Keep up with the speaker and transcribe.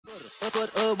What the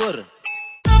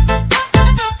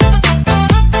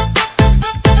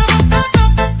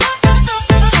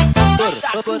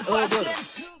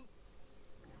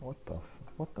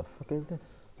fuck is this?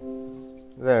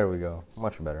 There we go,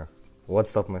 much better.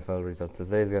 What's up, my fellow retards?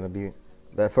 Today is gonna be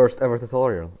the first ever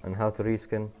tutorial on how to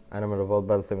reskin Animal Revolt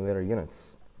Battle Simulator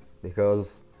units,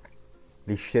 because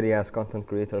these shitty ass content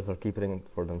creators are keeping it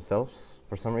for themselves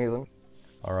for some reason.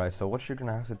 Alright, so what you're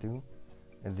gonna have to do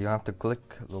is you have to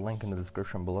click the link in the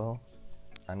description below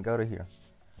and go to here.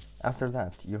 After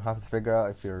that, you have to figure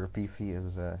out if your PC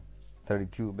is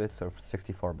 32 bits or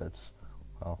 64 bits.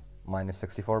 Well, mine is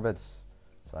 64 bits,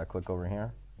 so I click over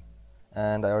here,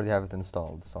 and I already have it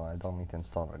installed, so I don't need to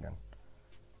install it again.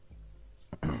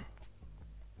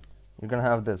 You're gonna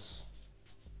have this.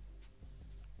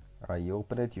 Alright, you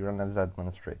open it, you run as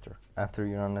administrator. After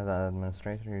you run as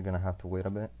administrator, you're gonna have to wait a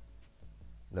bit.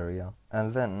 There we go.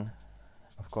 And then,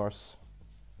 of course,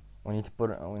 we need to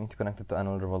connect it to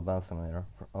Animal Revolt Battle Simulator.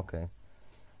 Okay.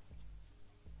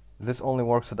 This only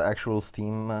works with the actual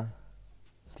Steam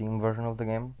version of the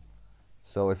game.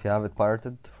 So if you have it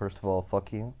pirated, first of all,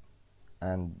 fuck you,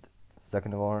 and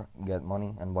second of all, get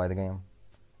money and buy the game.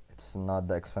 It's not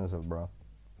that expensive, bro.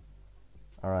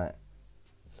 Alright,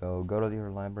 so go to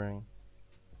your library,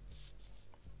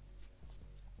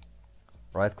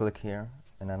 right click here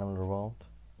in Animal Revolt,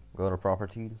 go to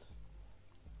properties,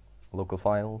 local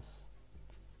files,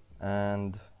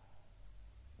 and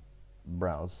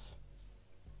browse.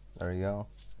 There you go.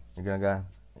 You're gonna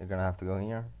have to go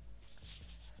here,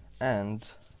 and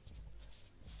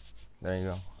there you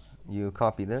go. You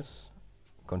copy this,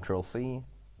 Control C,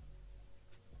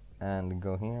 and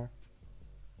go here,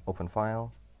 open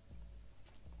file,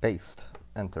 paste,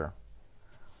 enter.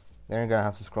 Then you're gonna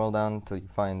have to scroll down until you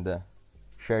find the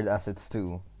shared assets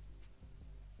 2.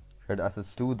 Shared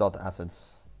assets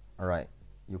 2.assets. Alright,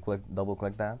 you double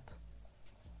click that.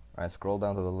 Alright, scroll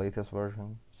down to the latest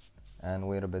version and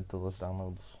wait a bit till this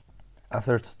downloads.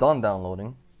 After it's done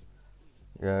downloading,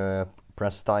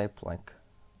 press type, like,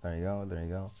 there you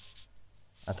go,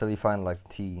 until you find like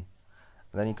T.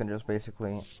 Then you can just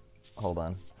basically, hold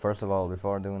on, first of all,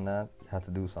 before doing that, you have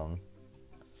to do some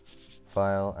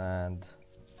file, and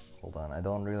hold on, I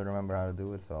don't really remember how to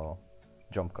do it, so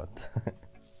jump cut.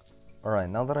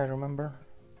 Alright, now that I remember,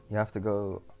 you have to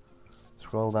go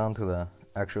scroll down to the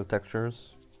actual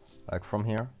textures, like from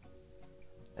here.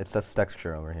 It says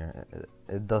texture over here.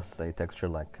 It does say texture,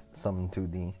 like some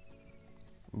 2D.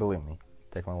 Believe me,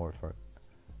 take my word for it.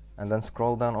 And then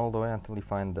scroll down all the way until you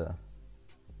find the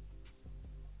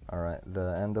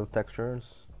end of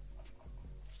textures.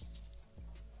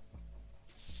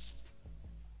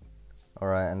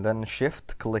 Alright, and then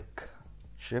shift click.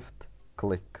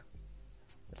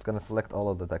 It's gonna select all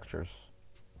of the textures.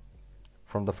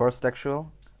 From the first texture,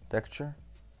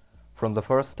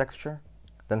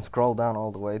 then scroll down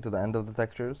all the way to the end of the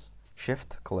textures,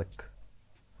 shift click.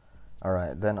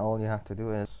 Alright, then all you have to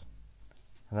do is,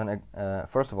 and then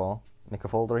first of all, make a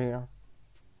folder here.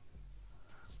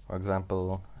 For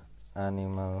example,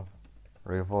 Animal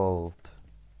Revolt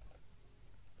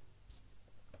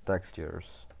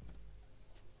textures.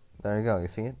 There you go, you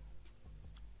see it?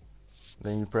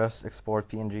 Then you press export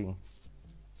PNG.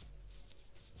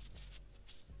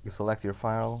 You select your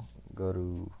file, go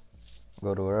to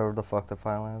wherever the fuck the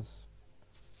file is.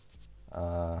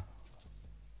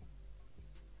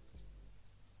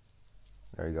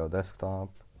 There you go,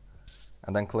 desktop,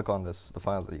 and then click on the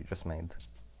file that you just made.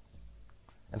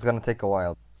 It's gonna take a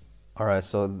while. Alright,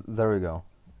 so there we go.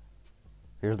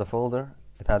 Here's the folder.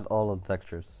 It has all of the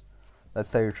textures. Let's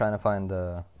say you're trying to find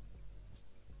the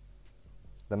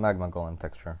magma golem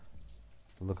texture.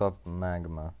 Look up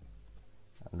magma,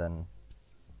 and then,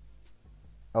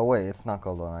 oh wait, it's not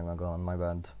called the magma golem, my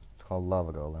bad. It's called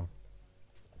lava golem.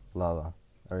 Lava.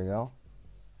 There you go.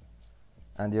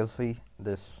 And you'll see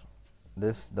this.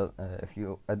 If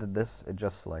you edit this, it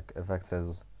just like affects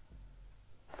his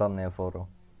thumbnail photo.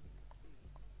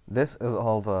 This is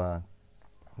all the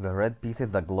red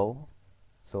pieces that glow.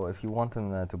 So if you want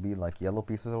them to be like yellow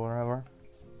pieces or whatever,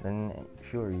 then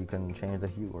sure, you can change the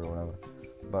hue or whatever.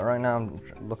 But right now I'm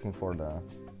looking for the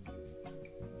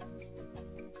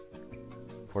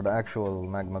actual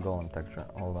magma golem texture.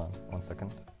 Hold on, 1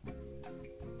 second.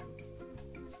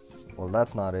 Well,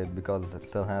 that's not it, because it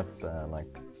still has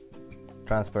like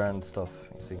transparent stuff,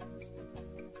 you see.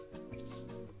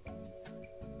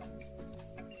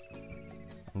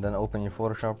 And then open your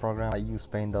Photoshop program. I use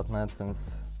paint.net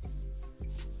since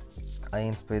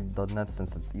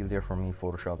it's easier for me.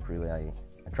 Photoshop, really, I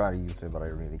try to use it, but I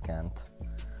really can't.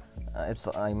 I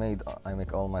make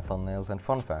all my thumbnails. And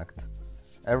fun fact,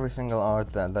 Every single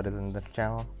art that is in this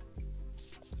channel,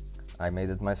 I made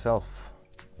it myself.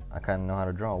 I kind of know how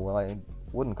to draw. Well, I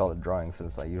wouldn't call it drawing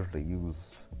since I usually use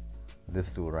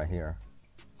this tool right here.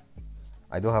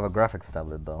 I do have a graphics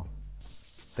tablet though.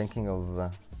 Thinking of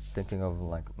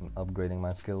like upgrading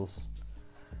my skills.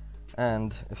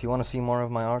 And if you want to see more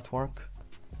of my artwork,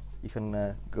 you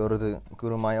can go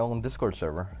to my own Discord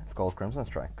server. It's called Crimson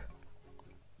Strike.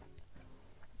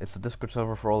 It's a Discord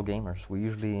server for all gamers. We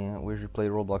usually play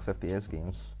Roblox FPS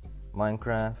games,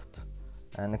 Minecraft,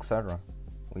 and etc.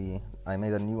 I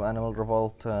made a new Animal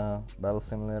Revolt battle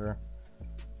simulator,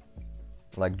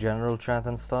 like general chat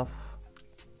and stuff.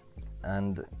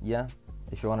 And yeah,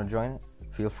 if you want to join it,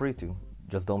 feel free to.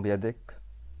 Just don't be a dick.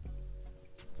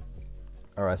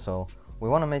 Alright, so we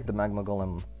want to make the magma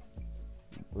golem,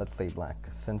 let's say black,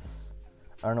 since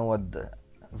I don't know what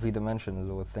V-Dimensions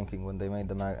was thinking when they made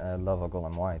the lava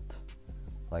golem white.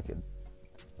 Like it.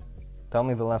 Tell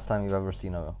me the last time you've ever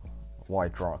seen a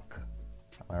white rock.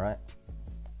 Am I right?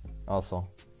 Also,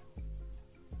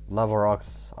 lava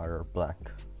rocks are black,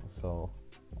 so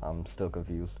I'm still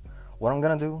confused. What I'm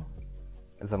gonna do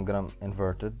is I'm gonna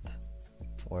invert it.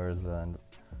 Where's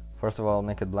first of all,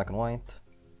 make it black and white.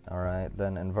 Alright,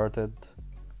 then invert it.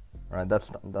 Alright,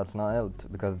 that's not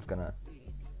it, because it's gonna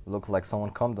look like someone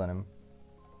cummed on him,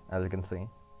 as you can see.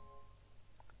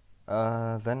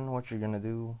 Then what you're gonna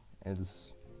do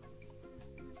is,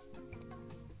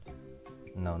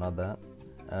 no, not that.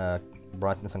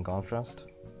 Brightness and contrast.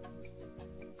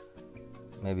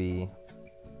 Maybe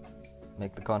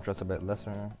make the contrast a bit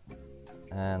lesser,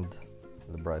 and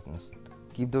the brightness.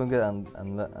 Keep doing it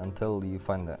until you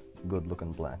find a good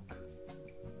looking black.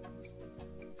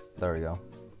 There we go.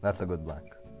 That's a good black.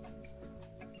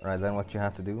 Right, then what you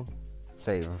have to do,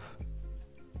 save.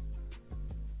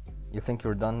 You think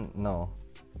you're done? No.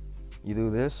 You do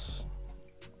this,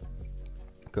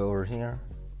 go over here,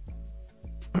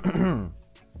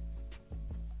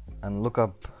 and look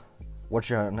up. What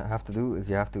you have to do is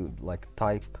you have to like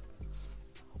type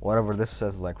whatever this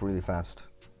says like really fast,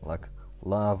 like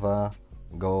lava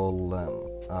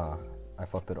golem. I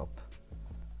fucked it up.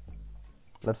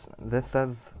 Let's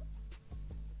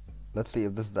see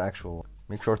if this is the actual.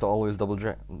 Make sure to always double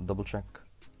check.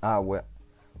 Wait.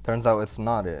 Turns out it's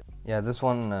not it. Yeah, this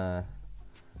one,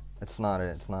 it's not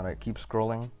it. Keep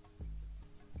scrolling.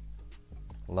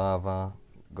 Lava,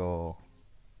 go,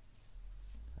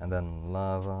 and then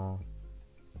lava.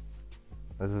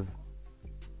 This is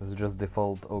just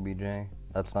default OBJ.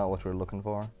 That's not what we're looking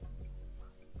for.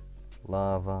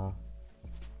 Lava.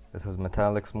 This is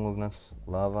metallic smoothness.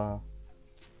 Lava.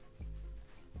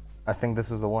 I think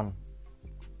this is the one.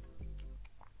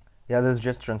 Yeah, this is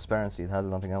just transparency. It has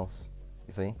nothing else.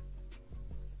 You see?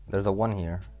 There's a 1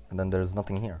 here, and then there's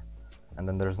nothing here, and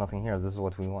then there's nothing here. This is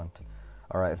what we want.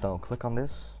 Alright, so click on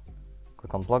this,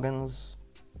 click on plugins,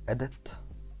 edit,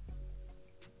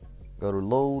 go to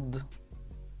load,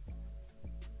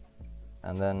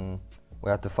 and then we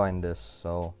have to find this.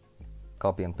 So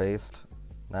copy and paste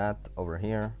that over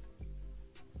here,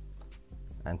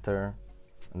 enter,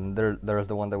 and there's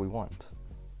the one that we want.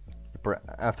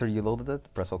 After you loaded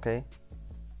it, press OK.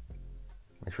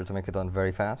 Make sure to make it on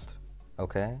very fast.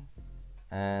 OK,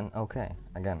 and OK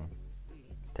again.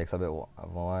 Takes a bit of a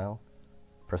while.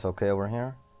 Press OK over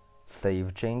here.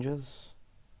 Save changes.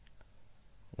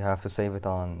 You have to save it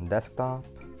on desktop,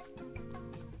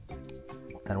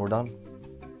 and we're done.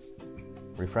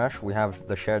 Refresh. We have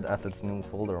the shared assets new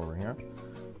folder over here.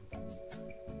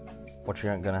 What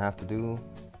you're gonna have to do: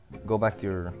 go back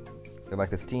to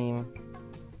Steam.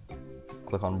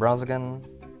 Click on browse again.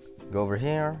 Go over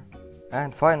here.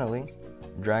 And finally,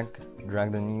 drag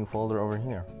the new folder over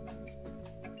here.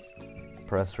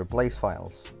 Press replace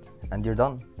files, and you're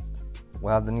done. We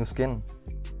have the new skin.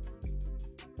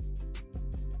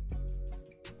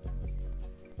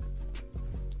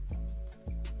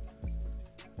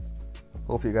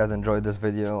 Hope you guys enjoyed this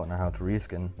video on how to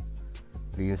reskin.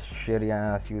 These shitty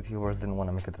ass YouTubers didn't want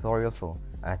to make a tutorial, so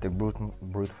I had to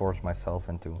brute force myself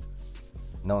into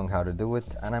knowing how to do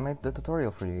it, and I made the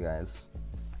tutorial for you guys.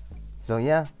 So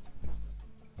yeah,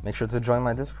 make sure to join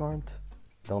my Discord,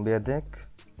 don't be a dick,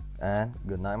 and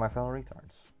good night my fellow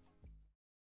retards.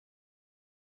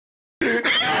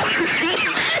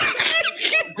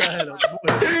 Go ahead,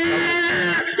 boy.